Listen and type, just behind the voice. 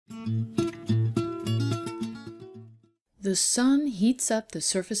The sun heats up the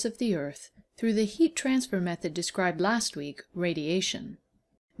surface of the Earth through the heat transfer method described last week, radiation.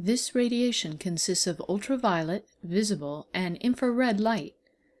 This radiation consists of ultraviolet, visible, and infrared light.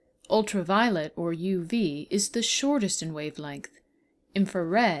 Ultraviolet, or UV, is the shortest in wavelength.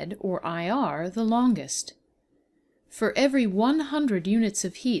 Infrared, or IR, the longest. For every 100 units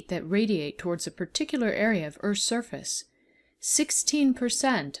of heat that radiate towards a particular area of Earth's surface,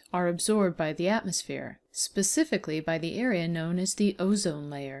 16% are absorbed by the atmosphere, specifically by the area known as the ozone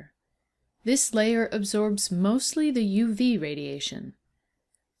layer. This layer absorbs mostly the UV radiation.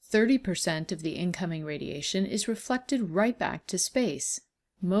 30% of the incoming radiation is reflected right back to space,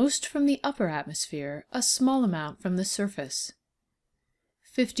 most from the upper atmosphere, a small amount from the surface.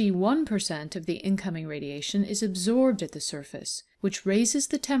 51% of the incoming radiation is absorbed at the surface, which raises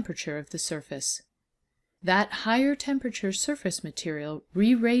the temperature of the surface. That higher temperature surface material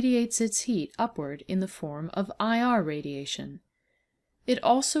re-radiates its heat upward in the form of IR radiation. It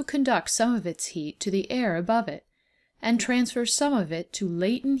also conducts some of its heat to the air above it, and transfers some of it to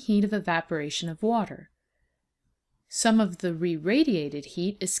latent heat of evaporation of water. Some of the re-radiated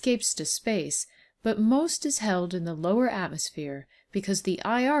heat escapes to space, but most is held in the lower atmosphere because the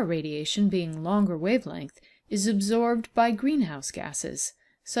IR radiation, being longer wavelength, is absorbed by greenhouse gases,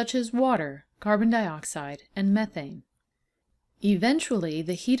 such as water, carbon dioxide, and methane. Eventually,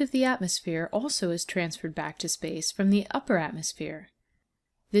 the heat of the atmosphere also is transferred back to space from the upper atmosphere.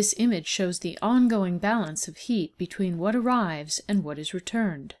 This image shows the ongoing balance of heat between what arrives and what is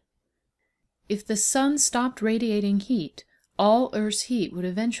returned. If the sun stopped radiating heat, all Earth's heat would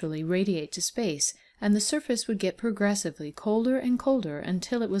eventually radiate to space, and the surface would get progressively colder and colder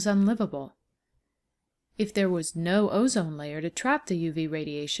until it was unlivable. If there was no ozone layer to trap the UV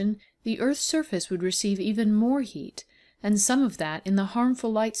radiation, the Earth's surface would receive even more heat, and some of that in the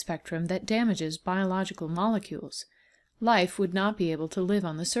harmful light spectrum that damages biological molecules. Life would not be able to live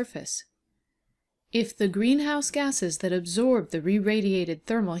on the surface. If the greenhouse gases that absorb the re-radiated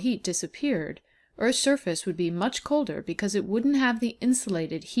thermal heat disappeared, Earth's surface would be much colder because it wouldn't have the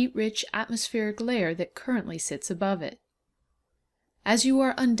insulated, heat-rich atmospheric layer that currently sits above it. As you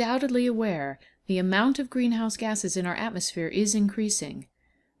are undoubtedly aware, the amount of greenhouse gases in our atmosphere is increasing.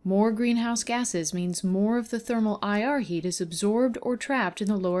 More greenhouse gases means more of the thermal IR heat is absorbed or trapped in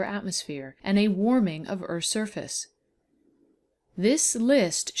the lower atmosphere, and a warming of Earth's surface. This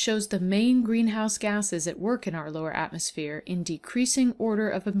list shows the main greenhouse gases at work in our lower atmosphere in decreasing order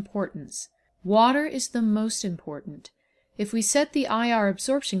of importance. Water is the most important. If we set the IR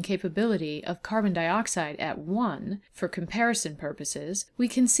absorption capability of carbon dioxide at 1 for comparison purposes, we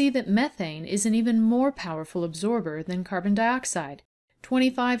can see that methane is an even more powerful absorber than carbon dioxide,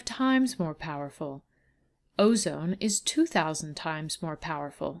 25 times more powerful. Ozone is 2,000 times more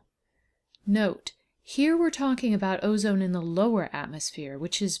powerful. Note, here we're talking about ozone in the lower atmosphere,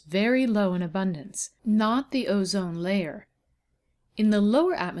 which is very low in abundance, not the ozone layer. In the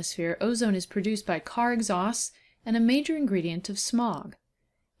lower atmosphere, ozone is produced by car exhausts and a major ingredient of smog.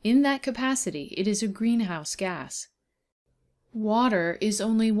 In that capacity, it is a greenhouse gas. Water is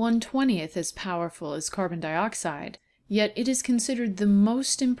only 1/20th as powerful as carbon dioxide, yet it is considered the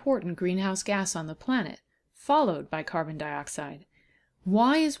most important greenhouse gas on the planet, followed by carbon dioxide.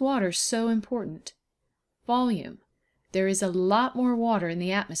 Why is water so important? Volume. There is a lot more water in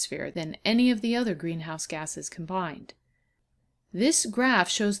the atmosphere than any of the other greenhouse gases combined. This graph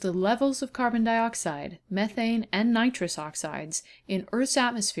shows the levels of carbon dioxide, methane, and nitrous oxides in Earth's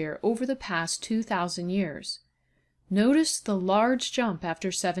atmosphere over the past 2,000 years. Notice the large jump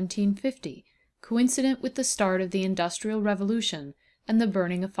after 1750, coincident with the start of the Industrial Revolution and the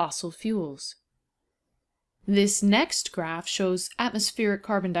burning of fossil fuels. This next graph shows atmospheric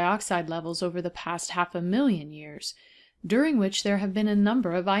carbon dioxide levels over the past 500,000 years, during which there have been a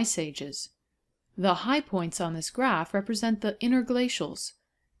number of ice ages. The high points on this graph represent the interglacials,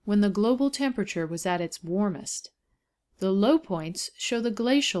 when the global temperature was at its warmest. The low points show the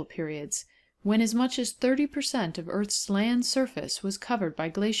glacial periods, when as much as 30% of Earth's land surface was covered by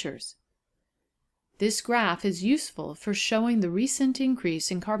glaciers. This graph is useful for showing the recent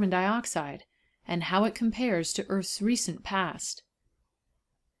increase in carbon dioxide and how it compares to Earth's recent past.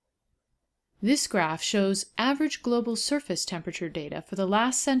 This graph shows average global surface temperature data for the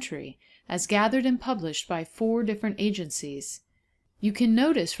last century as gathered and published by 4 different agencies. You can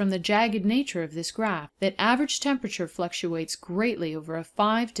notice from the jagged nature of this graph that average temperature fluctuates greatly over a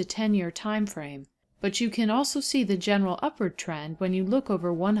 5 to 10 year time frame, but you can also see the general upward trend when you look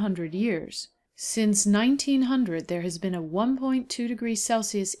over 100 years. Since 1900, there has been a 1.2 degrees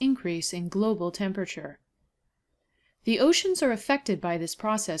Celsius increase in global temperature. The oceans are affected by this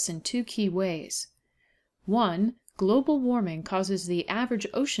process in 2 key ways. 1. global warming causes the average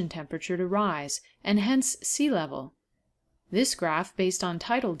ocean temperature to rise, and hence sea level. This graph, based on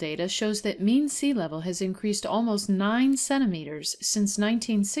tidal data, shows that mean sea level has increased almost 9 centimeters since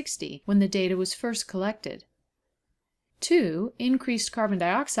 1960, when the data was first collected. 2. Increased carbon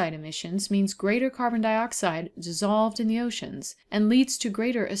dioxide emissions means greater carbon dioxide dissolved in the oceans and leads to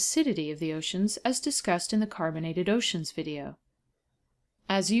greater acidity of the oceans, as discussed in the Carbonated Oceans video.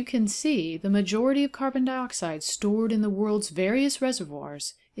 As you can see, the majority of carbon dioxide stored in the world's various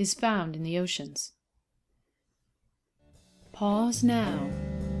reservoirs is found in the oceans. Pause now.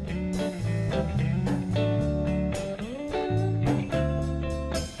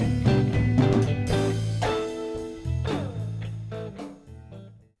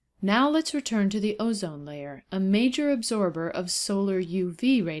 Now let's return to the ozone layer, a major absorber of solar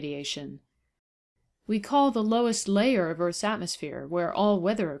UV radiation. We call the lowest layer of Earth's atmosphere, where all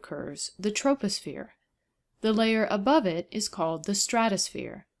weather occurs, the troposphere. The layer above it is called the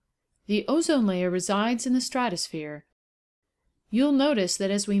stratosphere. The ozone layer resides in the stratosphere. You'll notice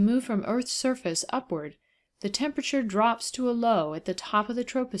that as we move from Earth's surface upward, the temperature drops to a low at the top of the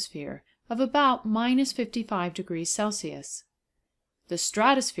troposphere of about -55 degrees Celsius. The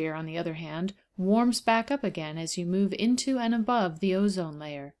stratosphere, on the other hand, warms back up again as you move into and above the ozone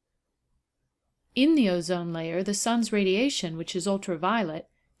layer. In the ozone layer, the sun's radiation, which is ultraviolet,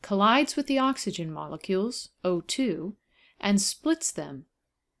 collides with the oxygen molecules, O2, and splits them.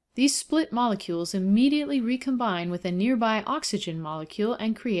 These split molecules immediately recombine with a nearby oxygen molecule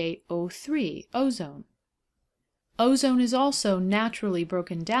and create O3, ozone. Ozone is also naturally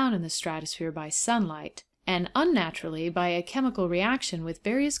broken down in the stratosphere by sunlight, and unnaturally by a chemical reaction with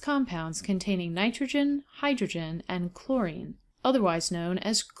various compounds containing nitrogen, hydrogen, and chlorine, otherwise known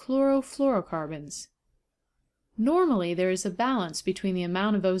as chlorofluorocarbons. Normally, there is a balance between the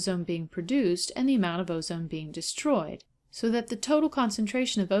amount of ozone being produced and the amount of ozone being destroyed, so that the total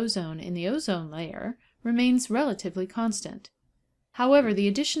concentration of ozone in the ozone layer remains relatively constant. However, the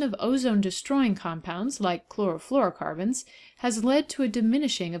addition of ozone-destroying compounds, like chlorofluorocarbons, has led to a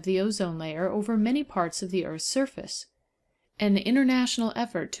diminishing of the ozone layer over many parts of the Earth's surface. An international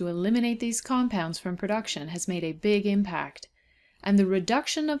effort to eliminate these compounds from production has made a big impact, and the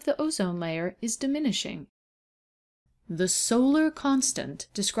reduction of the ozone layer is diminishing. The solar constant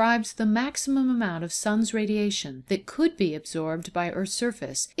describes the maximum amount of sun's radiation that could be absorbed by Earth's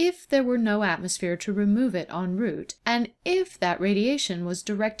surface if there were no atmosphere to remove it en route, and if that radiation was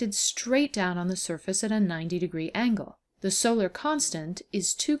directed straight down on the surface at a 90-degree angle. The solar constant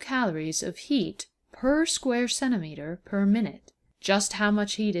is 2 calories of heat per square centimeter per minute. Just how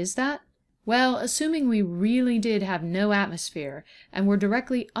much heat is that? Well, assuming we really did have no atmosphere and were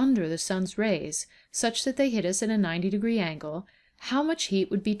directly under the sun's rays, such that they hit us at a 90-degree angle, how much heat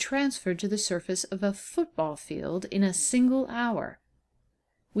would be transferred to the surface of a football field in a single hour?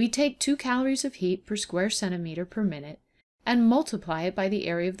 We take 2 calories of heat per square centimeter per minute and multiply it by the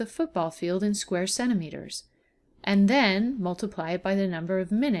area of the football field in square centimeters, and then multiply it by the number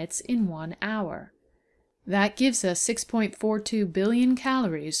of minutes in 1 hour. That gives us 6.42 billion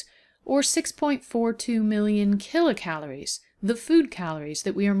calories, or 6.42 million kilocalories, the food calories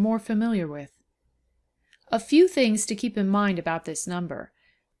that we are more familiar with. A few things to keep in mind about this number.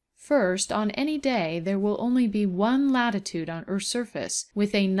 First, on any day there will only be one latitude on Earth's surface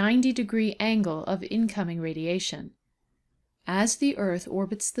with a 90-degree angle of incoming radiation. As the Earth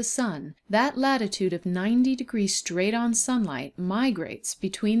orbits the Sun, that latitude of 90 degrees straight-on sunlight migrates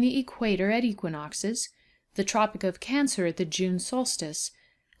between the equator at equinoxes, the Tropic of Cancer at the June solstice,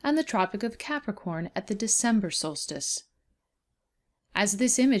 and the Tropic of Capricorn at the December solstice. As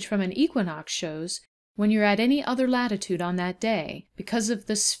this image from an equinox shows, when you're at any other latitude on that day, because of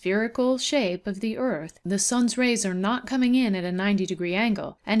the spherical shape of the Earth, the sun's rays are not coming in at a 90-degree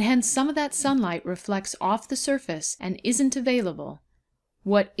angle, and hence some of that sunlight reflects off the surface and isn't available.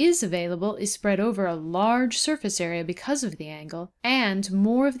 What is available is spread over a large surface area because of the angle, and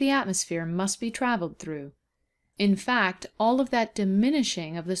more of the atmosphere must be traveled through. In fact, all of that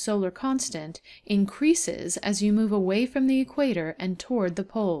diminishing of the solar constant increases as you move away from the equator and toward the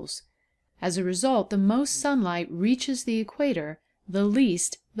poles. As a result, the most sunlight reaches the equator, the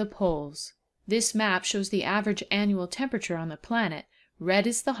least the poles. This map shows the average annual temperature on the planet. Red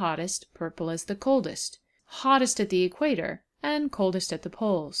is the hottest, purple is the coldest. Hottest at the equator and coldest at the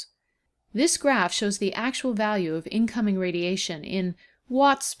poles. This graph shows the actual value of incoming radiation in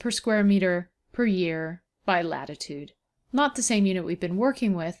watts per square meter per year by latitude. Not the same unit we've been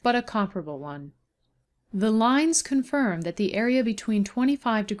working with, but a comparable one. The lines confirm that the area between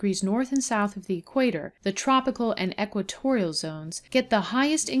 25 degrees north and south of the equator, the tropical and equatorial zones, get the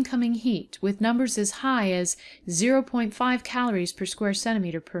highest incoming heat, with numbers as high as 0.5 calories per square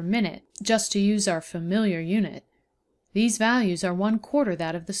centimeter per minute, just to use our familiar unit. These values are 1/4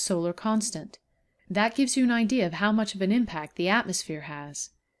 that of the solar constant. That gives you an idea of how much of an impact the atmosphere has.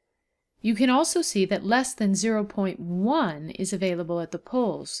 You can also see that less than 0.1 is available at the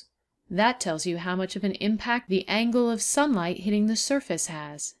poles. That tells you how much of an impact the angle of sunlight hitting the surface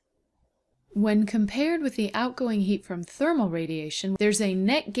has. When compared with the outgoing heat from thermal radiation, there's a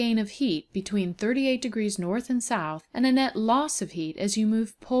net gain of heat between 38 degrees north and south, and a net loss of heat as you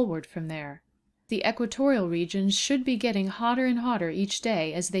move poleward from there. The equatorial regions should be getting hotter and hotter each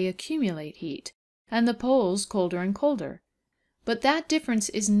day as they accumulate heat, and the poles colder and colder. But that difference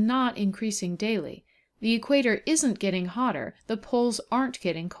is not increasing daily. The equator isn't getting hotter, the poles aren't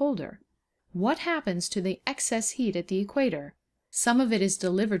getting colder. What happens to the excess heat at the equator? Some of it is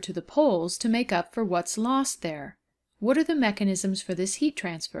delivered to the poles to make up for what's lost there. What are the mechanisms for this heat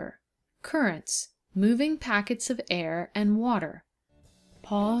transfer? Currents, moving packets of air and water.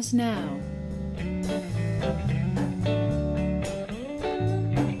 Pause now.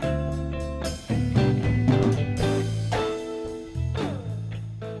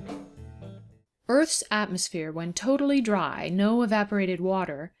 Earth's atmosphere, when totally dry, no evaporated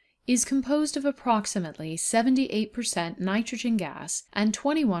water, is composed of approximately 78% nitrogen gas and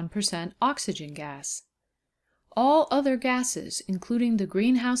 21% oxygen gas. All other gases, including the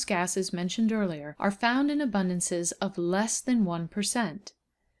greenhouse gases mentioned earlier, are found in abundances of less than 1%.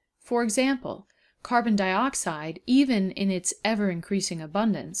 For example, carbon dioxide, even in its ever-increasing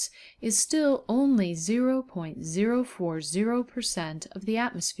abundance, is still only 0.040% of the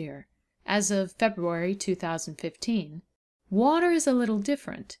atmosphere, as of February 2015. Water is a little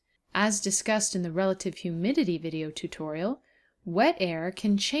different. As discussed in the relative humidity video tutorial, wet air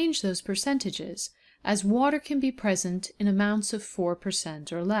can change those percentages, as water can be present in amounts of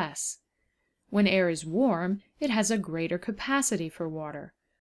 4% or less. When air is warm, it has a greater capacity for water.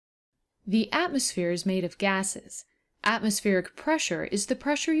 The atmosphere is made of gases. Atmospheric pressure is the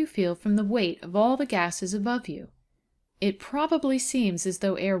pressure you feel from the weight of all the gases above you. It probably seems as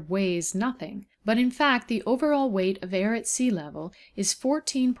though air weighs nothing, but in fact the overall weight of air at sea level is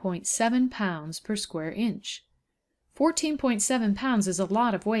 14.7 pounds per square inch. 14.7 pounds is a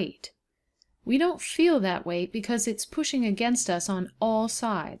lot of weight. We don't feel that weight because it's pushing against us on all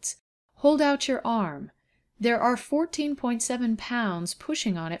sides. Hold out your arm. There are 14.7 pounds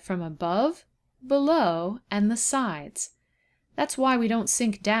pushing on it from above, below, and the sides. That's why we don't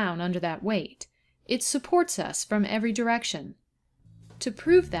sink down under that weight. It supports us from every direction. To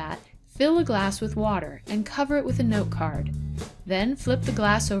prove that, fill a glass with water and cover it with a note card. Then flip the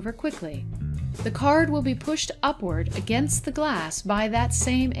glass over quickly. The card will be pushed upward against the glass by that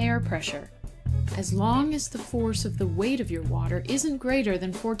same air pressure. As long as the force of the weight of your water isn't greater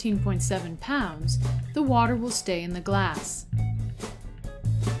than 14.7 pounds, the water will stay in the glass.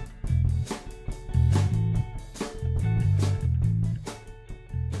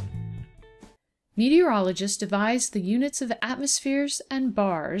 Meteorologists devised the units of atmospheres and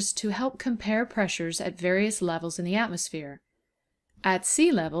bars to help compare pressures at various levels in the atmosphere. At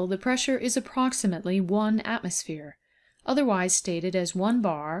sea level, the pressure is approximately 1 atmosphere, otherwise stated as 1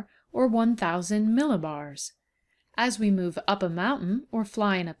 bar or 1,000 millibars. As we move up a mountain or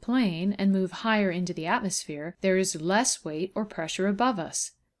fly in a plane and move higher into the atmosphere, there is less weight or pressure above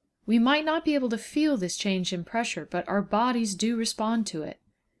us. We might not be able to feel this change in pressure, but our bodies do respond to it.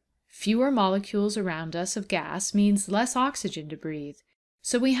 Fewer molecules around us of gas means less oxygen to breathe,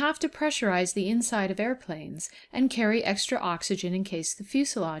 so we have to pressurize the inside of airplanes and carry extra oxygen in case the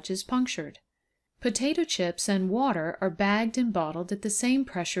fuselage is punctured. Potato chips and water are bagged and bottled at the same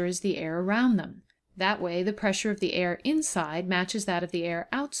pressure as the air around them. That way, the pressure of the air inside matches that of the air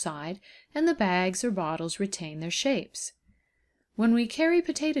outside, and the bags or bottles retain their shapes. When we carry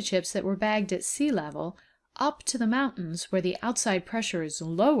potato chips that were bagged at sea level up to the mountains where the outside pressure is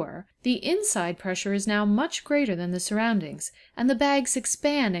lower, the inside pressure is now much greater than the surroundings, and the bags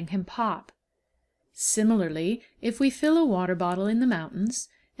expand and can pop. Similarly, if we fill a water bottle in the mountains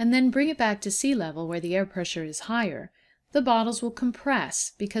and then bring it back to sea level where the air pressure is higher, the bottles will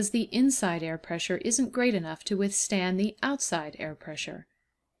compress because the inside air pressure isn't great enough to withstand the outside air pressure.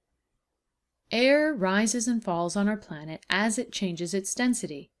 Air rises and falls on our planet as it changes its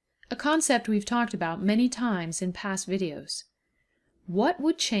density, a concept we've talked about many times in past videos. What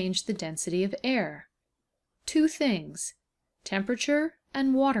would change the density of air? 2 things: temperature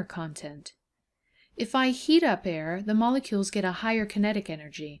and water content. If I heat up air, the molecules get a higher kinetic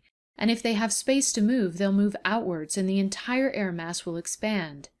energy, and if they have space to move, they'll move outwards and the entire air mass will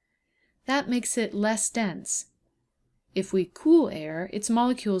expand. That makes it less dense. If we cool air, its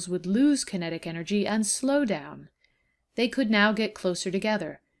molecules would lose kinetic energy and slow down. They could now get closer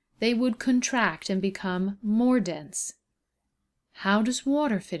together. They would contract and become more dense. How does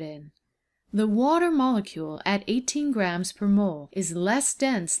water fit in? The water molecule at 18 grams per mole is less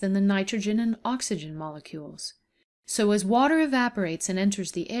dense than the nitrogen and oxygen molecules. So as water evaporates and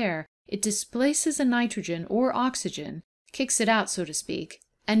enters the air, it displaces a nitrogen or oxygen, kicks it out so to speak,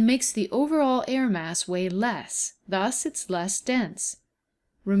 and makes the overall air mass weigh less. Thus it's less dense.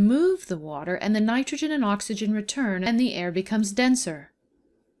 Remove the water and the nitrogen and oxygen return and the air becomes denser.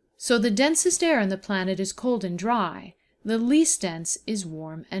 So the densest air on the planet is cold and dry. The least dense is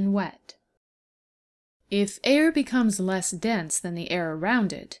warm and wet. If air becomes less dense than the air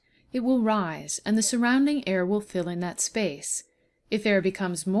around it, it will rise and the surrounding air will fill in that space. If air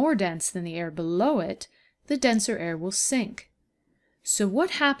becomes more dense than the air below it, the denser air will sink. So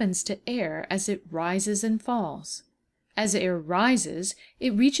what happens to air as it rises and falls? As air rises,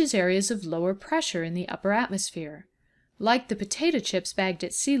 it reaches areas of lower pressure in the upper atmosphere. Like the potato chips bagged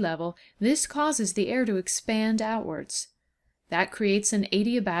at sea level, this causes the air to expand outwards. That creates an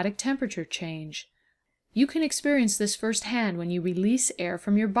adiabatic temperature change. You can experience this firsthand when you release air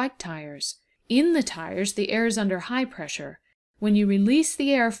from your bike tires. In the tires, the air is under high pressure. When you release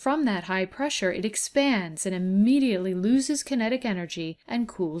the air from that high pressure, it expands and immediately loses kinetic energy and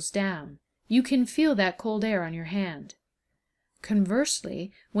cools down. You can feel that cold air on your hand.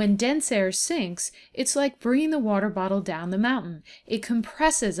 Conversely, when dense air sinks, it's like bringing the water bottle down the mountain. It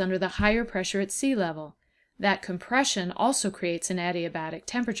compresses under the higher pressure at sea level. That compression also creates an adiabatic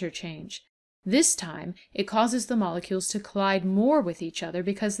temperature change. This time, it causes the molecules to collide more with each other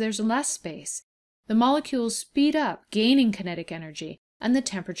because there's less space. The molecules speed up, gaining kinetic energy, and the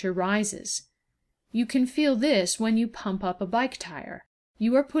temperature rises. You can feel this when you pump up a bike tire.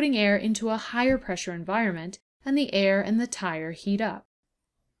 You are putting air into a higher pressure environment, and the air and the tire heat up.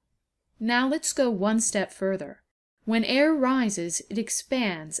 Now let's go one step further. When air rises, it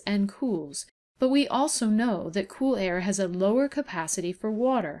expands and cools, but we also know that cool air has a lower capacity for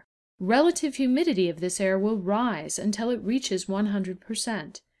water. Relative humidity of this air will rise until it reaches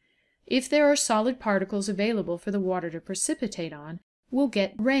 100%. If there are solid particles available for the water to precipitate on, we'll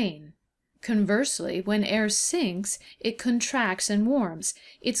get rain. Conversely, when air sinks, it contracts and warms.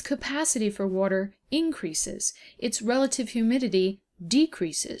 Its capacity for water increases. Its relative humidity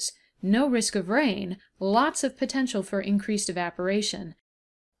decreases. No risk of rain, lots of potential for increased evaporation.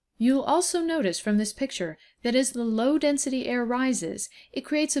 You'll also notice from this picture that as the low-density air rises, it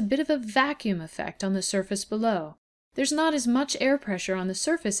creates a bit of a vacuum effect on the surface below. There's not as much air pressure on the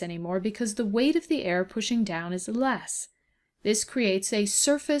surface anymore because the weight of the air pushing down is less. This creates a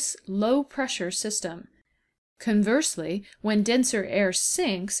surface low-pressure system. Conversely, when denser air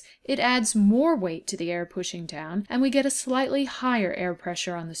sinks, it adds more weight to the air pushing down, and we get a slightly higher air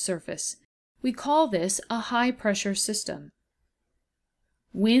pressure on the surface. We call this a high-pressure system.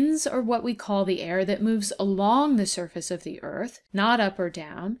 Winds are what we call the air that moves along the surface of the Earth, not up or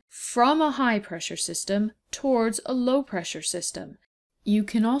down, from a high-pressure system towards a low-pressure system. You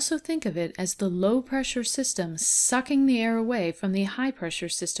can also think of it as the low-pressure system sucking the air away from the high-pressure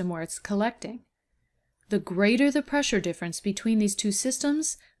system where it's collecting. The greater the pressure difference between these two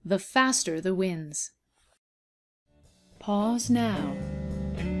systems, the faster the winds. Pause now.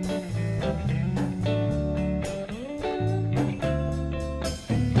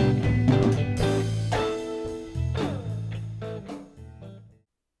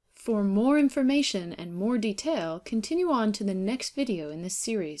 For more information and more detail, continue on to the next video in this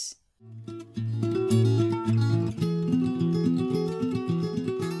series.